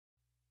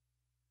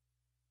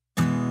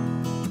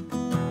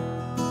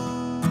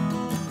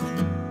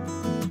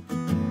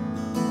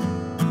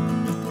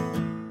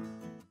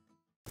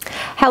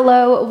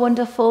Hello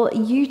wonderful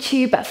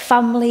YouTube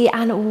family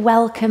and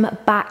welcome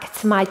back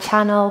to my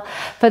channel.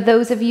 For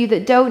those of you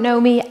that don't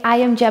know me, I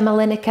am Gemma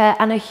Linaker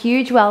and a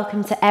huge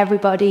welcome to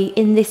everybody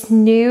in this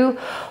new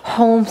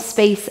home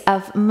space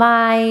of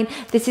mine.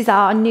 This is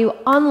our new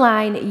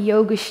online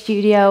yoga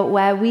studio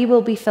where we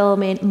will be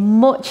filming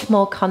much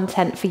more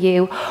content for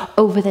you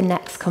over the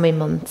next coming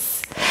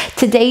months.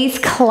 Today's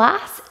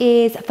class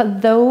is for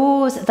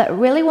those that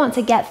really want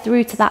to get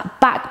through to that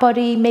back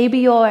body. Maybe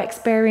you're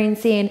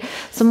experiencing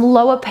some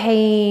lower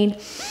pain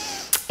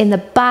in the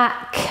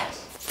back,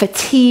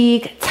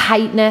 fatigue,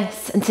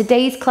 tightness. And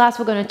today's class,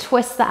 we're going to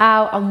twist that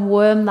out and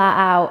worm that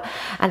out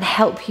and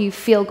help you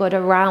feel good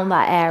around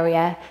that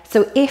area.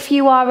 So if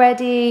you are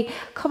ready,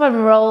 come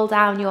and roll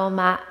down your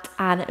mat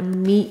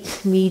and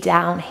meet me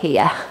down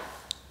here.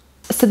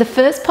 So the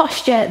first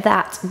posture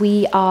that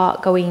we are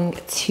going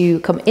to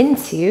come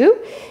into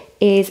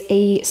is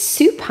a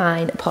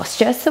supine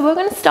posture. So we're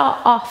going to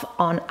start off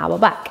on our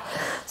back.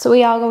 So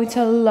we are going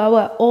to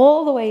lower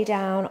all the way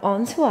down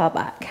onto our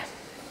back.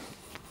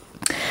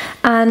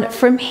 And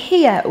from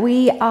here,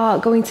 we are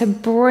going to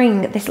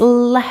bring this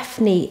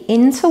left knee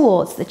in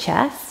towards the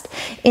chest,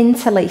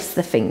 interlace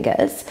the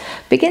fingers,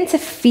 begin to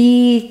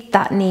feed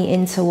that knee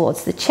in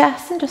towards the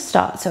chest and just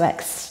start to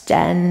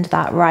extend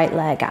that right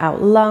leg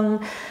out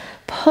long,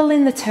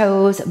 pulling the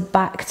toes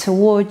back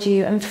towards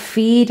you and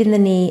feeding the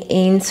knee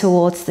in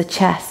towards the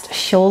chest.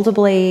 Shoulder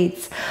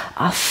blades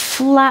are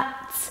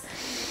flat.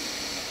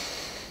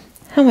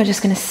 And we're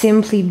just going to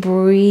simply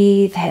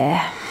breathe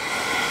here.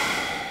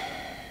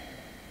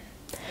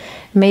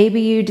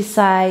 Maybe you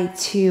decide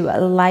to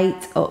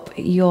light up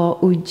your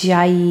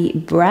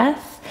Ujjayi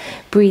breath,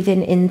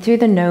 breathing in through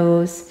the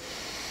nose,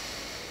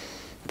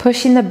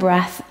 pushing the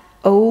breath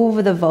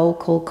over the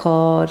vocal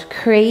cord,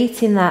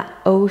 creating that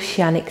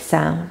oceanic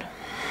sound.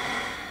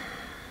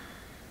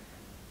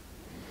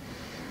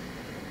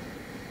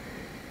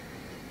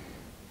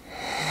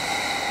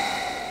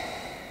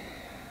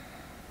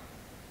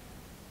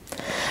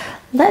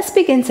 Let's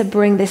begin to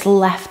bring this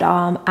left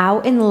arm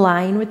out in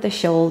line with the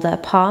shoulder,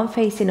 palm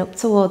facing up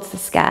towards the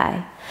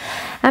sky,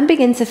 and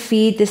begin to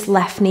feed this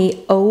left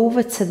knee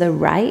over to the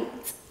right.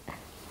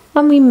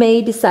 And we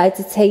may decide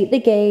to take the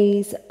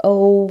gaze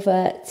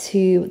over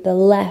to the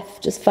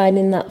left, just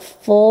finding that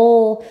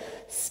full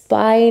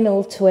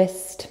spinal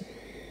twist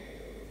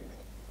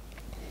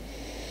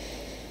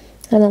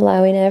and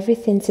allowing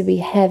everything to be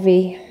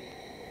heavy.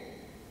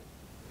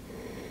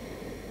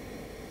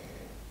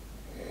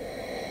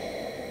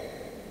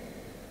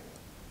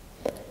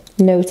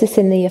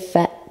 Noticing the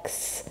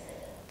effects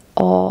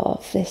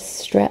of this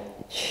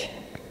stretch.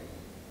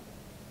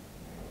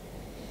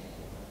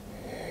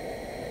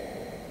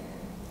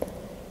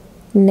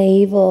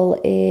 Navel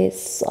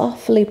is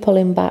softly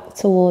pulling back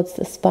towards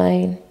the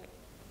spine.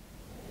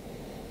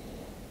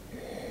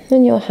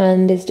 And your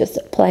hand is just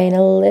applying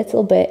a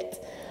little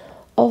bit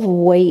of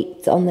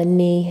weight on the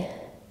knee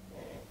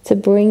to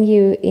bring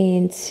you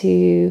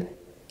into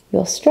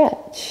your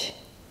stretch.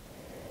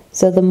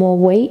 So the more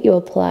weight you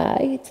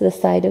apply to the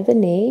side of the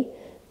knee,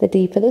 the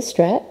deeper the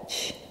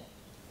stretch.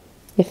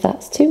 If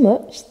that's too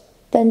much,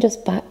 then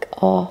just back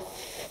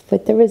off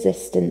with the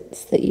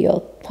resistance that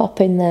you're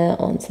popping there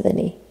onto the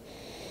knee.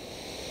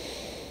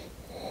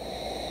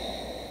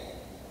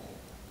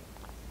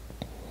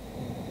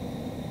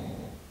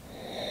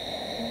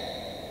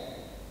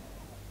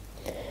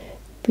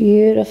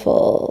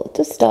 Beautiful.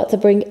 Just start to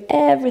bring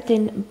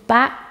everything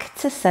back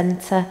to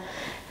center.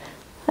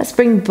 Let's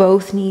bring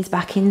both knees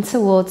back in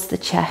towards the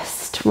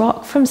chest.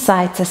 Rock from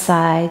side to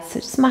side.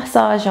 So just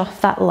massage off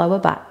that lower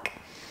back.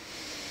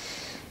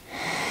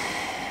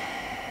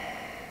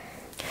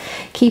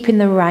 Keeping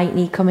the right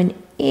knee coming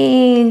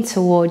in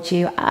towards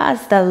you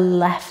as the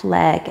left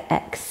leg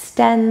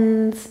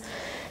extends.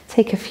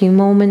 Take a few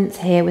moments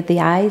here with the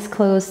eyes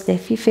closed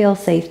if you feel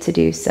safe to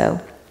do so.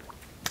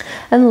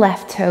 And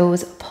left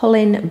toes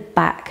pulling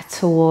back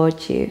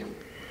towards you.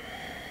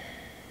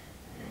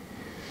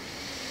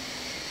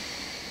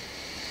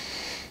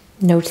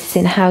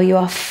 Noticing how you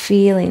are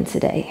feeling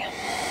today.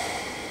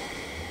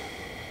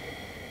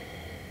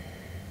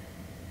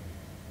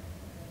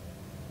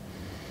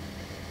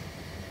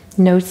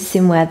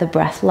 Noticing where the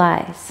breath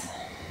lies.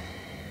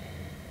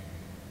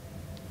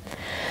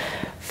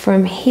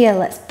 From here,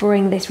 let's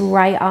bring this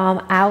right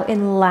arm out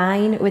in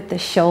line with the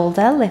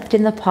shoulder,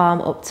 lifting the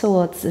palm up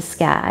towards the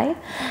sky.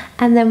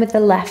 And then with the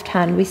left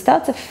hand, we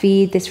start to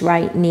feed this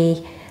right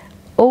knee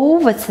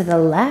over to the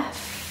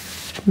left.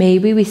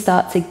 Maybe we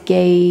start to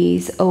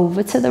gaze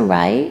over to the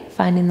right,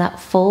 finding that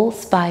full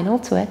spinal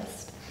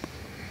twist.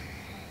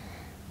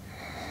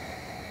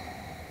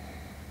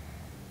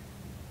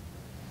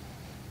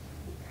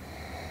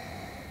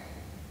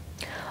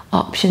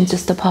 Options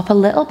just to pop a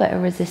little bit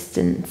of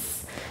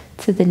resistance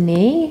to the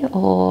knee,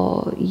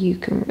 or you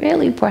can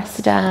really press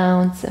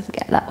down to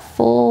get that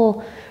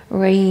full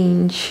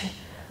range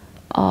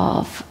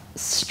of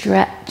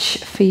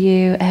stretch for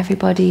you.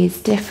 Everybody is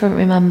different,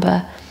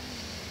 remember.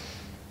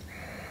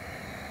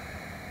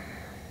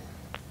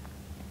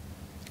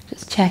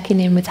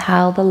 checking in with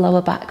how the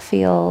lower back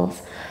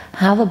feels,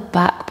 how the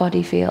back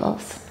body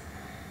feels.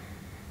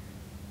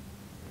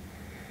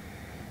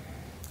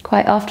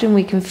 Quite often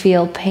we can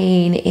feel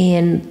pain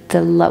in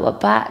the lower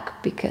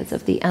back because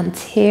of the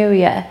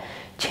anterior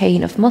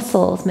chain of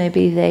muscles.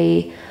 Maybe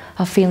they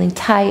are feeling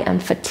tight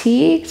and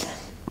fatigued.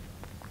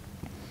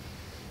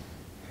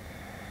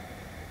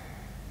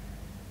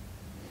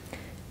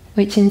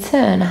 Which in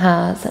turn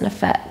has an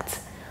effect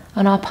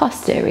on our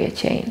posterior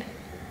chain.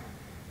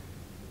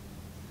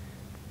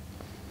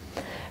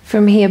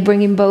 From here,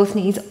 bringing both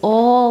knees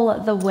all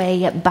the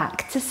way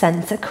back to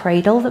center,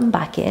 cradle them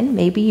back in.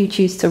 Maybe you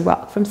choose to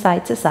rock from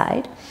side to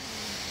side.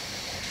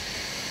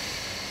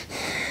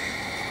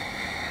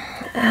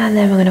 And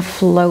then we're going to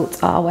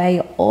float our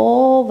way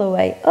all the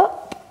way up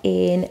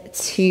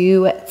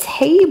into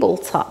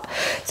tabletop.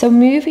 So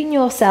moving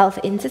yourself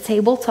into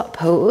tabletop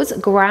pose,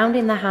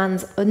 grounding the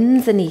hands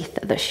underneath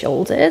the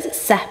shoulders,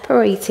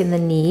 separating the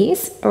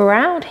knees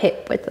around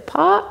hip width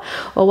apart,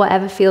 or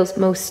whatever feels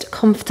most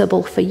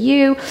comfortable for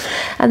you.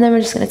 And then we're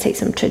just going to take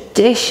some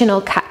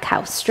traditional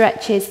cat-cow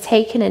stretches,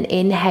 taking an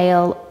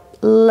inhale,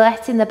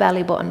 letting the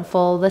belly button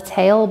fall, the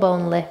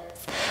tailbone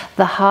lifts,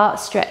 the heart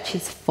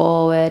stretches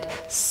forward,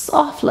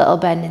 soft little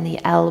bend in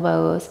the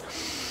elbows.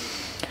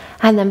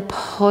 And then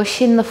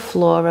pushing the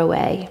floor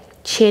away,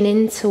 chin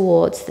in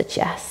towards the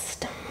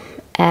chest.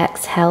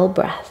 Exhale,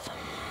 breath.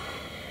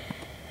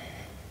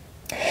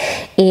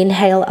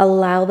 Inhale,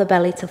 allow the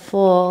belly to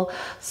fall.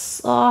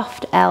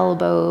 Soft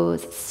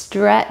elbows,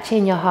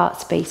 stretching your heart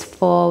space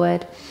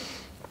forward.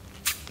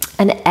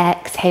 And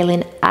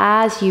exhaling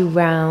as you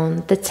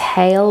round, the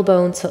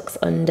tailbone tucks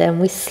under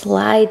and we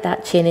slide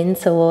that chin in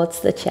towards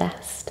the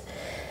chest.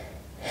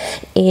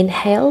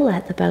 Inhale,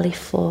 let the belly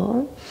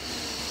fall.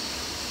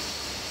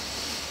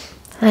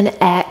 And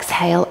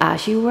exhale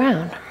as you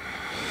round.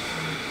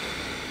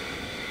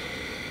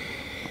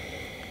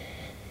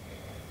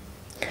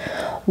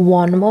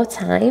 One more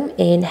time.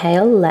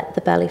 Inhale, let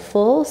the belly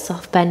fall.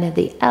 Soft bend of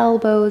the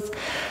elbows.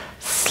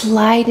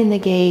 Sliding the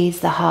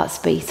gaze, the heart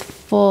space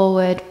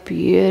forward.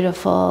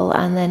 Beautiful.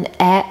 And then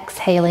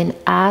exhaling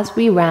as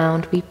we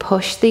round, we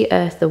push the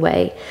earth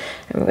away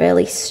and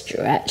really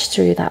stretch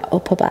through that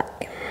upper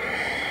back.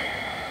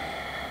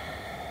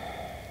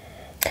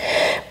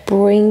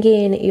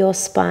 Bringing your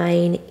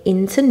spine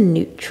into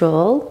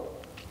neutral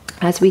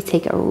as we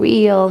take a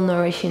real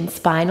nourishing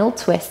spinal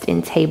twist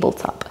in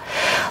tabletop.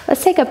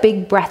 Let's take a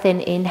big breath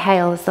in.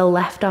 Inhale as the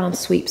left arm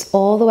sweeps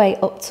all the way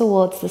up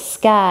towards the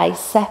sky.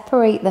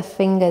 Separate the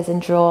fingers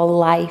and draw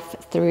life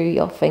through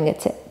your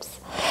fingertips.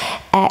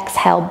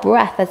 Exhale,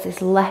 breath as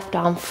this left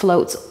arm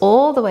floats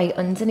all the way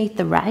underneath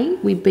the right.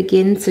 We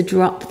begin to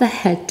drop the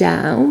head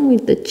down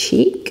with the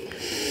cheek.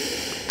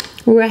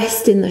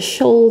 Rest in the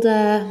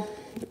shoulder.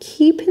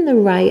 Keeping the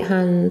right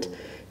hand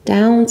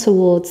down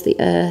towards the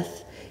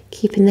earth,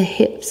 keeping the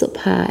hips up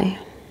high,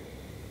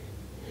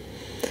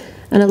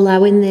 and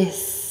allowing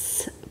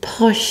this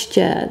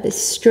posture,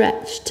 this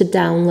stretch to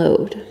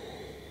download.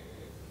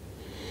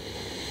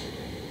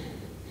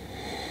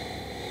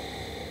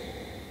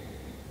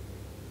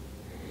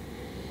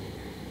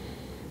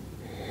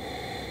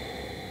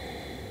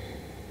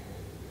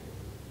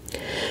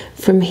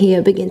 From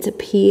here, begin to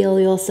peel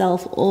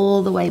yourself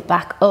all the way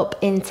back up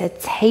into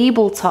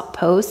tabletop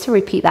pose. To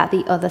repeat that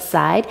the other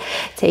side.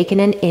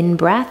 Taking an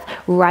in-breath,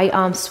 right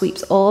arm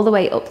sweeps all the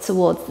way up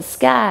towards the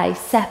sky.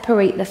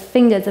 Separate the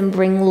fingers and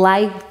bring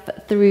life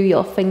through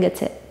your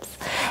fingertips.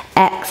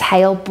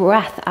 Exhale,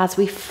 breath as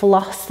we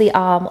floss the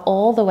arm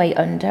all the way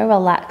under.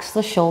 Relax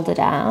the shoulder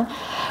down.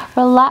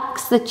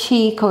 Relax the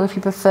cheek, or if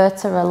you prefer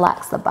to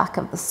relax the back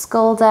of the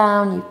skull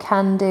down, you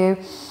can do.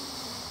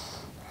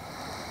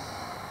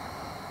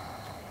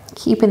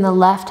 Keeping the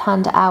left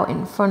hand out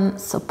in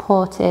front,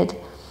 supported.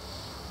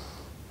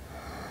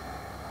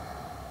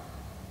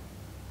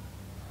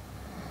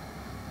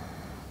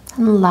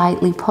 And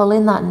lightly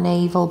pulling that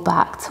navel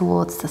back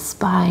towards the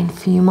spine. A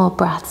few more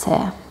breaths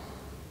here.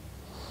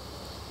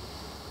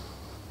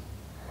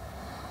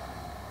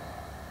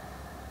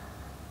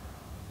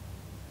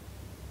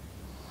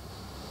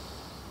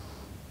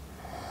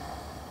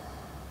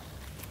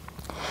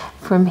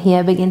 From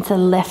here, begin to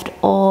lift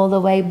all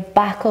the way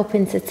back up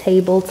into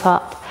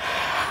tabletop.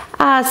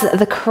 As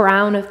the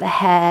crown of the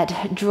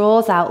head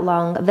draws out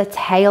long, the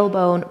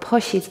tailbone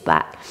pushes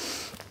back.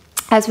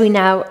 As we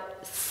now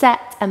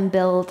set and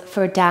build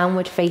for a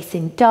downward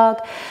facing dog.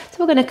 So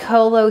we're going to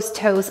curl those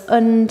toes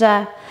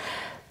under.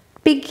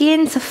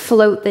 Begin to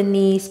float the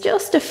knees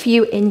just a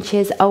few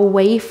inches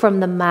away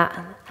from the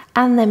mat.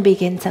 And then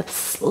begin to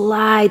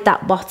slide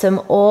that bottom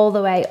all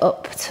the way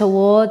up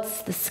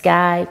towards the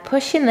sky,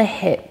 pushing the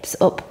hips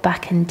up,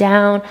 back and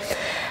down.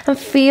 And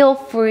feel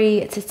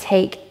free to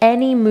take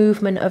any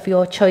movement of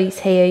your choice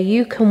here.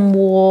 You can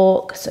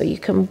walk, so you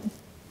can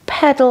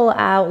pedal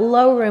out,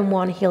 lowering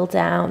one heel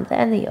down,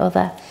 then the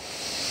other.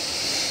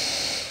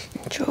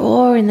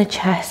 Drawing the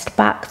chest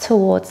back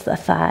towards the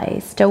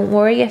thighs. Don't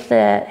worry if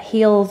the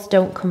heels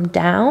don't come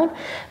down.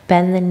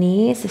 Bend the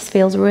knees. This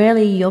feels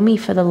really yummy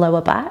for the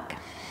lower back.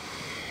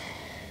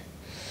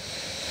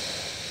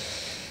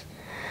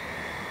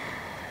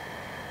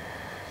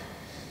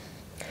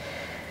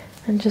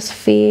 And just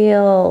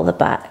feel the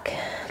back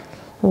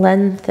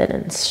lengthen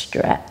and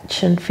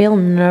stretch and feel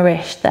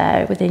nourished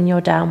there within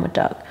your downward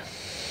dog.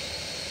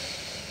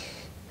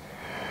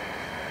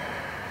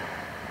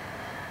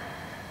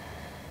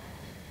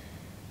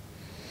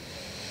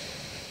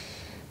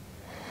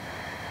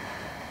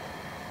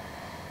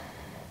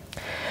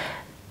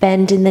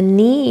 Bending the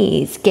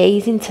knees,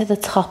 gazing to the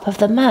top of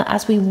the mat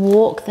as we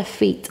walk the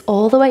feet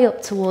all the way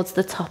up towards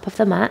the top of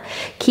the mat,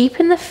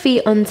 keeping the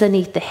feet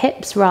underneath the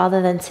hips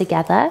rather than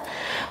together.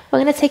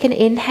 We're going to take an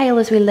inhale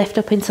as we lift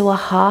up into a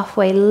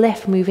halfway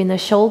lift, moving the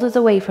shoulders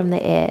away from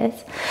the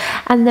ears.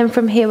 And then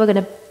from here, we're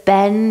going to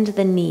bend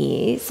the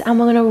knees and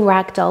we're going to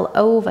ragdoll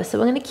over. So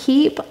we're going to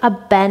keep a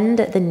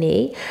bend at the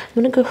knee.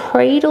 I'm going to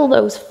cradle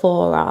those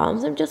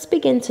forearms and just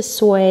begin to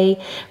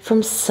sway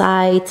from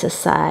side to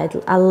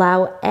side.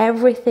 Allow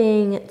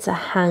everything to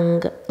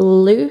hang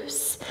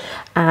loose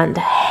and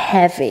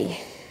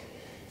heavy.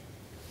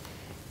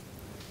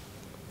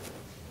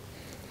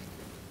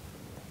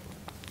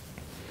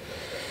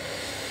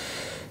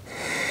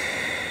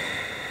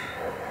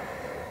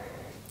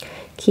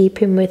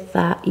 Keeping with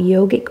that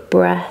yogic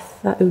breath,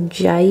 that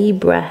ujjayi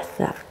breath,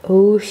 that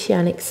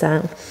oceanic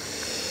sound.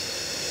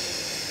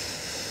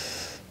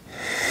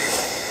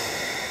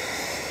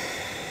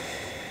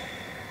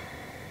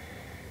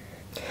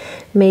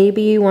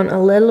 Maybe you want a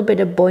little bit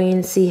of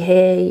buoyancy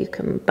here, you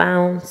can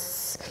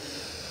bounce.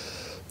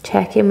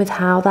 Check in with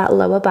how that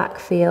lower back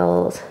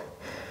feels.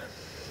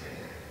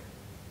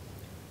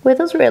 With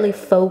us really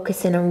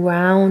focusing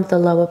around the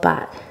lower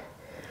back.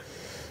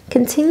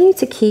 Continue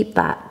to keep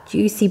that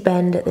juicy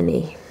bend at the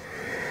knee.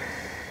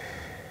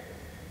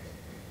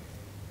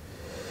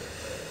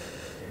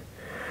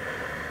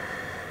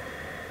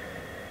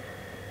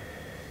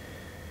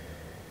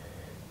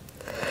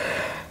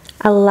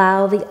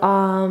 Allow the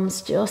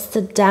arms just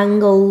to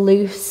dangle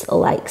loose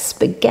like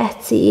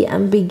spaghetti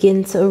and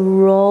begin to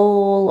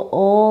roll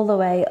all the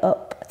way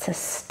up to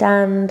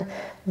stand,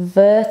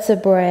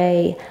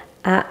 vertebrae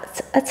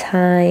at a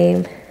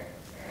time,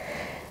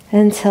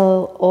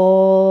 until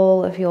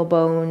all of your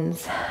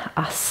bones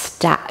are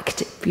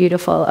stacked.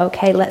 Beautiful.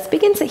 Okay, let's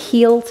begin to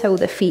heel toe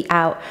the feet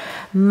out,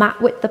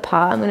 mat width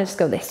apart. I'm going to just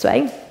go this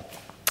way.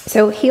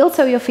 So heel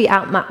toe your feet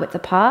out, mat width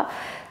apart.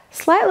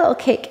 Slight little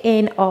kick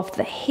in of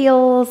the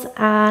heels,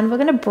 and we're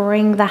going to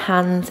bring the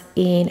hands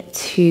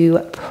into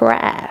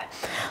prayer.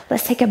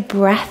 Let's take a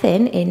breath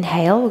in.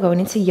 Inhale, we're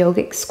going into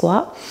yogic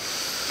squat.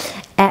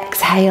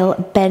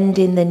 Exhale,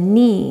 bending the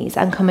knees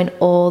and coming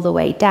all the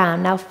way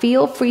down. Now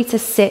feel free to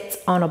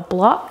sit on a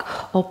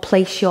block or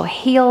place your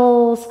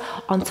heels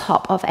on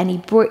top of any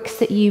bricks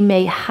that you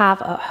may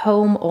have at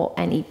home or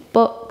any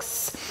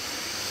books.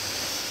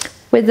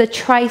 With the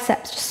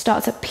triceps, just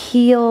start to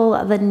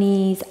peel the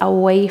knees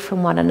away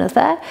from one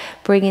another,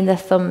 bringing the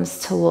thumbs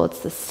towards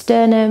the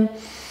sternum.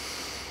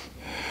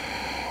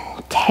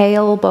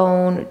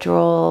 Tailbone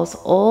draws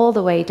all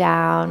the way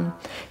down.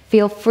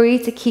 Feel free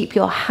to keep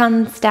your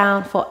hands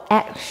down for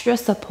extra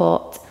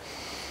support,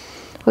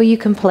 or you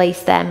can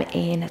place them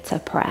into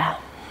prayer.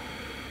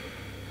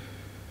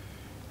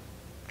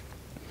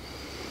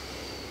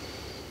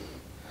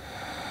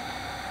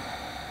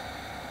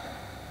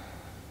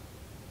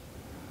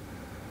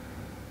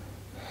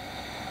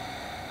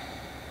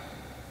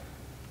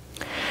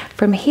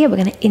 From here, we're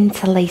going to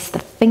interlace the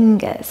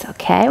fingers,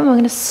 okay? And we're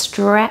going to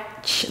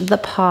stretch the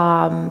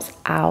palms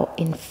out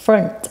in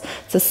front.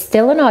 So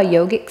still in our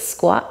yogic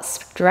squat,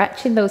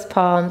 stretching those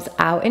palms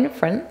out in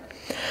front.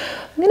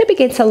 I'm going to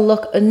begin to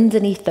look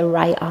underneath the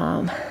right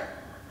arm.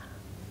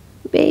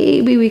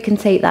 Maybe we can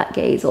take that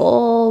gaze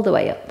all the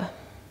way up.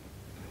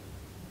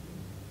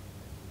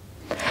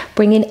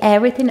 Bringing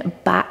everything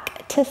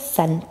back to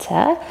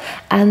center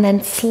and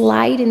then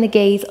sliding the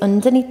gaze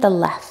underneath the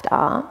left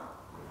arm.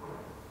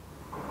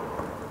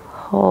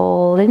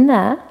 Hold in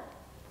there.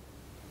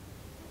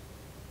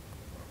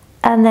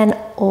 And then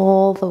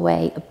all the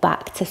way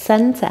back to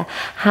center.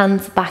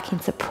 Hands back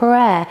into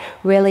prayer.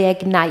 Really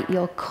ignite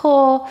your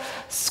core.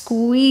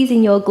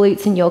 Squeezing your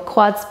glutes and your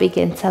quads.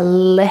 Begin to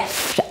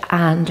lift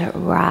and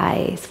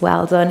rise.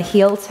 Well done.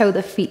 Heel toe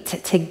the feet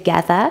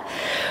together.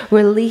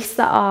 Release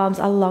the arms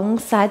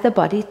alongside the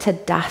body to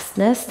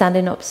Dasana.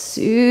 Standing up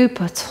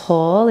super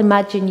tall.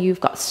 Imagine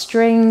you've got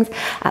strings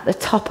at the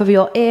top of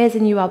your ears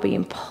and you are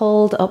being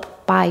pulled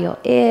up by your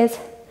ears.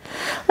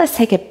 Let's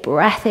take a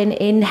breath in.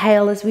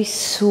 Inhale as we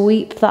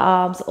sweep the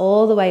arms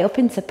all the way up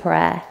into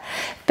prayer.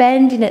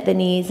 Bending at the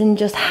knees and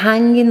just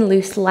hanging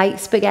loose like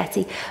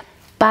spaghetti.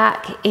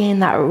 Back in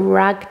that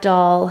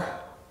ragdoll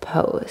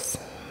pose.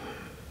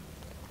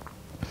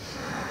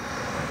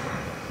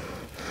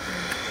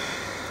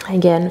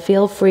 Again,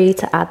 feel free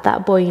to add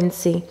that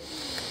buoyancy.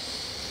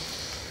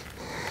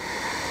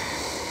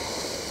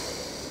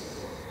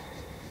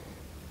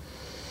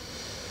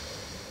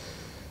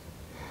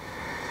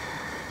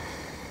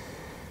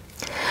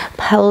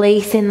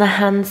 Placing the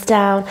hands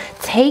down,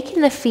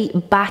 taking the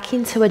feet back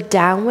into a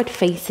downward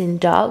facing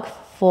dog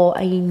for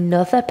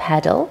another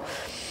pedal.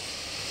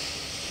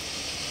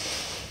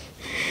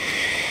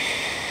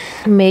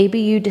 Maybe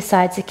you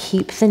decide to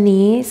keep the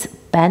knees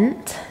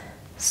bent,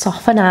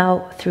 soften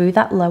out through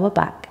that lower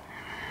back.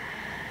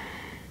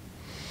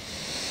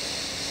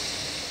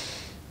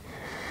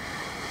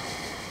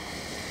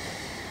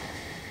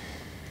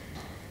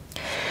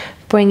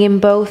 Bringing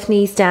both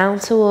knees down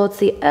towards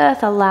the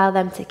earth, allow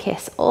them to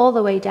kiss all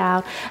the way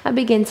down, and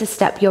begin to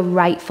step your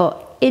right foot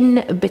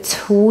in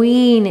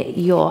between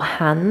your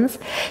hands,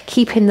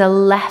 keeping the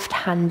left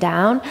hand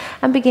down,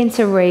 and begin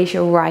to raise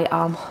your right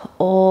arm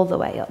all the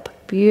way up.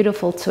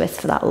 Beautiful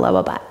twist for that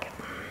lower back.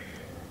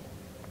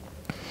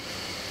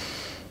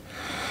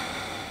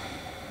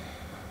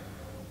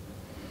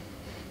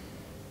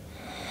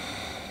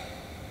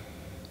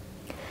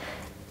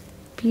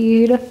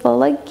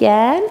 Beautiful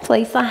again.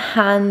 Place the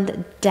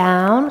hand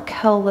down,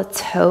 curl the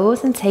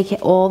toes and take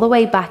it all the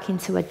way back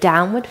into a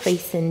downward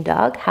facing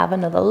dog. Have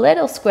another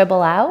little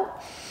scribble out.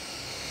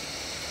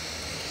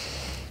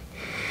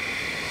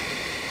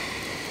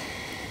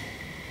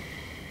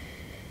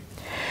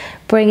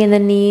 Bringing the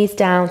knees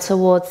down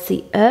towards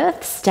the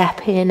earth,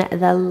 stepping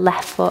the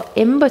left foot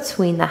in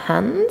between the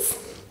hands.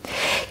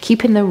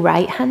 Keeping the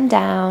right hand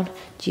down,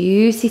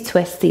 juicy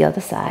twist the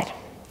other side.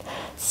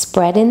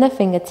 Spreading the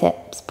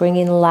fingertips,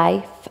 bringing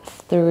life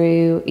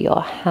through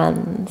your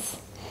hands.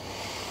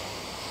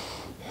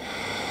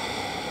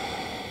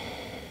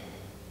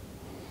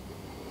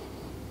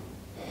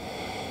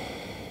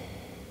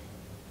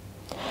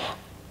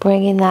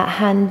 Bringing that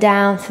hand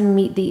down to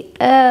meet the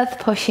earth,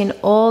 pushing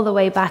all the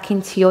way back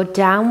into your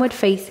downward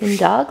facing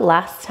dog.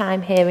 Last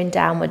time here in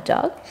downward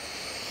dog.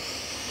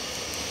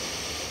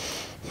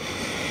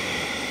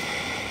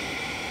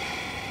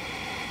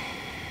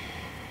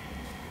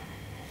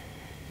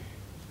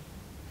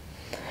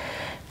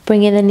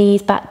 Bringing the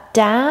knees back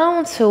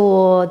down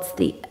towards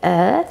the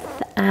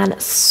earth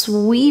and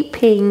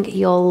sweeping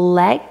your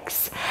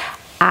legs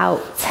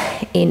out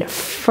in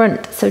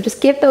front. So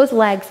just give those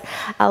legs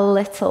a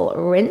little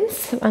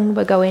rinse, and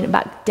we're going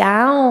back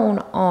down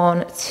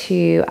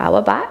onto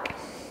our back.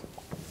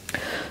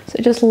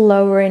 So just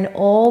lowering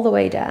all the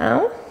way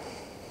down.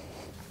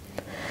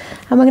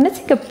 And we're going to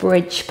take a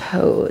bridge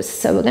pose.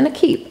 So we're going to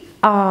keep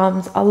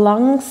arms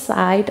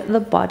alongside the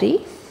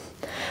body.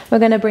 We're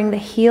going to bring the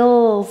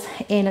heels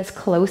in as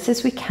close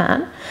as we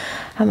can,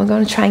 and we're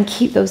going to try and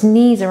keep those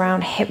knees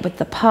around hip width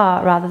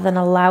apart rather than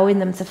allowing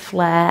them to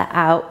flare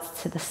out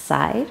to the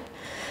side.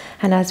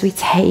 And as we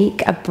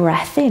take a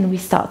breath in, we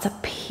start to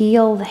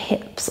peel the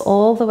hips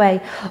all the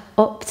way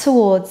up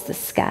towards the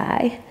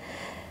sky.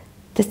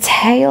 The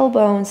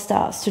tailbone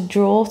starts to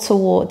draw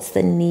towards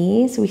the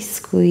knees. We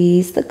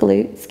squeeze the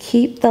glutes,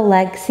 keep the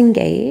legs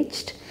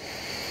engaged.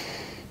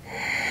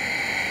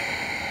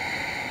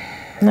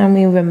 And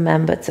we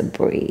remember to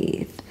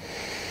breathe.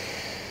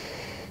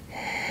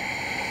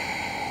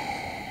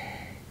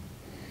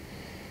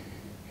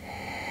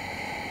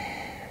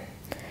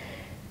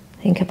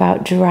 Think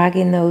about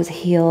dragging those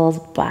heels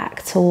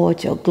back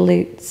towards your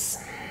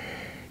glutes.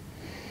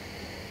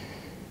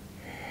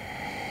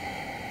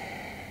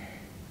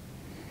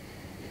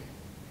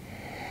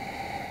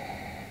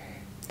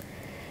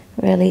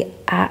 Really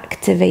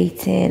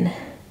activating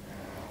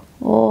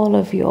all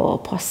of your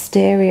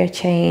posterior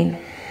chain.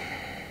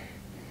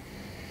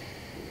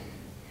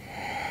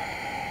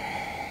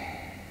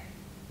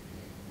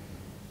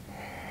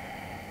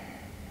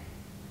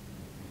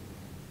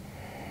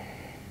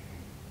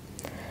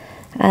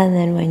 And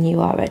then when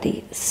you are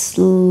ready,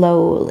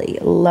 slowly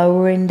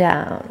lowering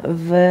down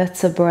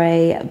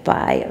vertebrae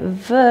by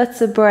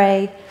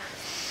vertebrae,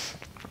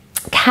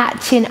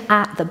 catching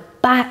at the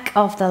back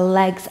of the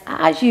legs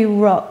as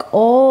you rock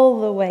all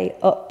the way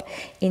up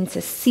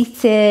into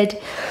seated.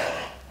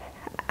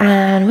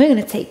 And we're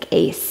going to take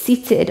a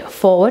seated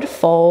forward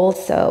fold.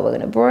 So we're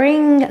going to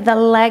bring the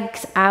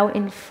legs out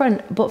in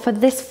front. But for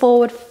this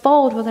forward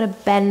fold, we're going to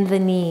bend the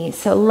knees.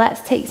 So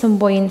let's take some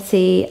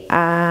buoyancy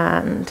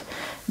and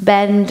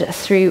bend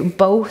through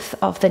both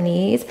of the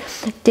knees,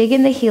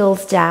 digging the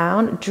heels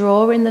down,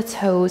 drawing the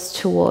toes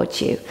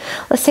towards you.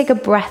 Let's take a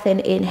breath in,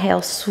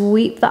 inhale,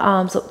 sweep the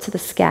arms up to the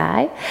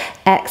sky.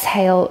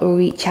 Exhale,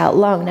 reach out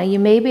long. Now you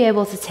may be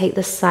able to take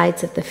the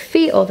sides of the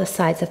feet or the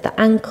sides of the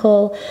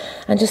ankle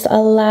and just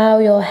allow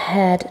your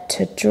head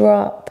to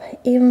drop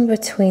in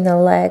between the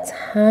legs,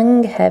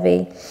 hang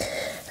heavy,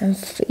 and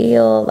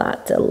feel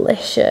that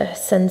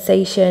delicious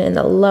sensation in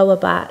the lower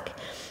back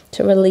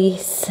to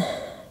release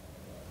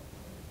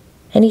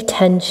any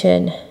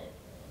tension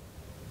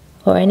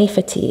or any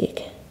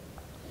fatigue.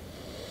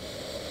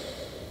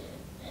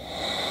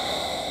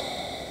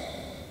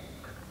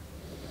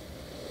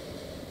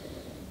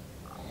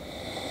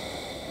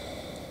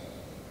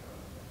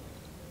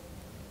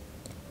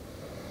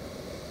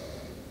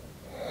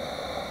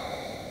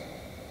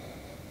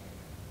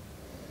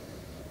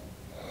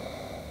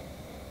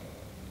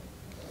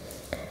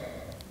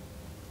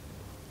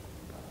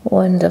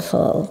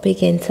 Wonderful.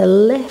 Begin to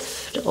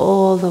lift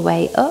all the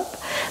way up,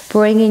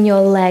 bringing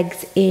your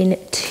legs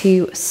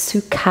into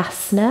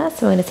Sukhasana.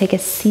 So we're going to take a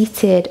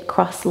seated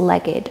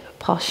cross-legged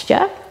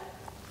posture.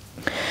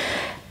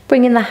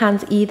 Bringing the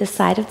hands either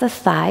side of the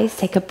thighs,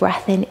 take a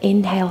breath in,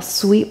 inhale,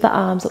 sweep the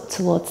arms up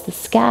towards the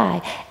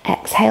sky.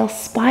 Exhale,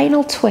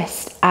 spinal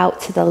twist out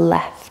to the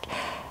left.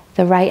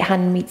 The right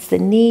hand meets the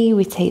knee,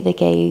 we take the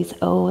gaze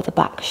over the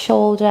back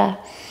shoulder.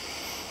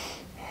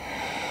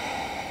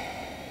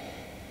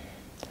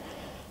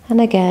 And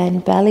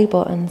again, belly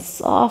button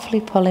softly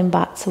pulling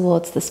back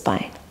towards the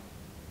spine.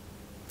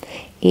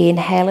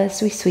 Inhale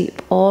as we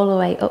sweep all the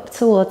way up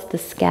towards the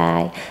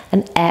sky,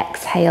 and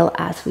exhale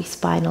as we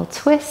spinal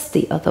twist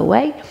the other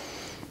way.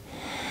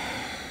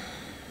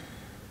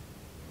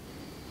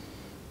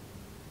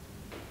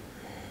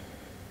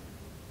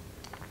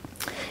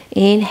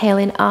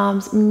 Inhaling,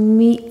 arms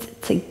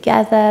meet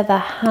together, the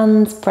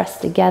hands press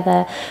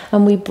together,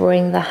 and we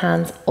bring the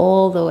hands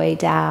all the way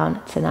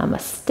down to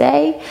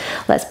Namaste.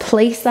 Let's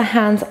place the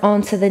hands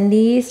onto the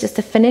knees just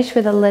to finish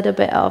with a little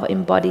bit of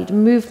embodied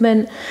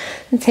movement.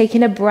 And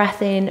taking a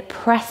breath in,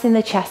 pressing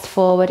the chest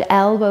forward,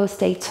 elbows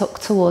stay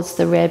tucked towards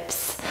the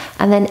ribs,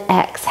 and then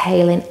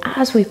exhaling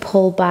as we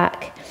pull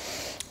back.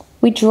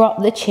 We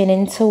drop the chin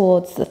in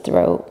towards the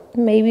throat.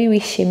 Maybe we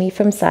shimmy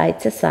from side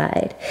to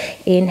side.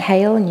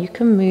 Inhale, and you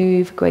can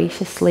move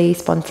graciously,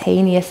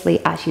 spontaneously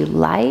as you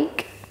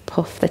like.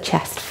 Puff the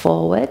chest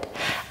forward.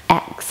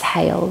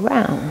 Exhale,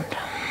 round.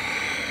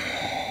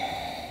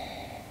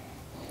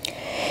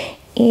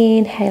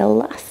 Inhale,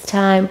 last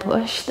time.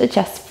 Push the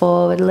chest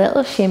forward.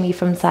 Little shimmy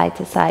from side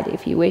to side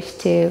if you wish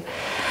to.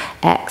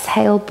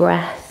 Exhale,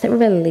 breath,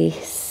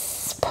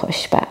 release,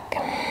 push back.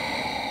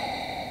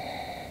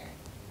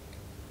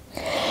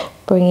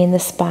 Bringing the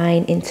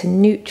spine into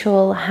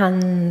neutral,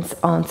 hands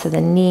onto the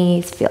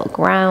knees, feel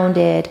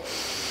grounded.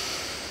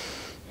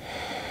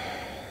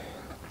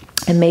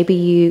 And maybe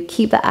you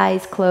keep the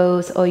eyes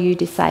closed or you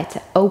decide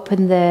to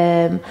open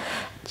them.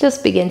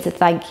 Just begin to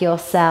thank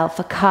yourself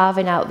for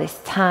carving out this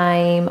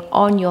time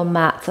on your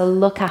mat to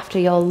look after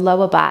your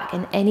lower back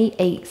and any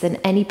aches and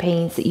any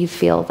pains that you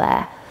feel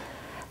there.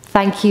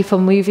 Thank you for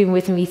moving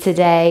with me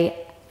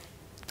today.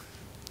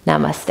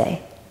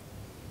 Namaste.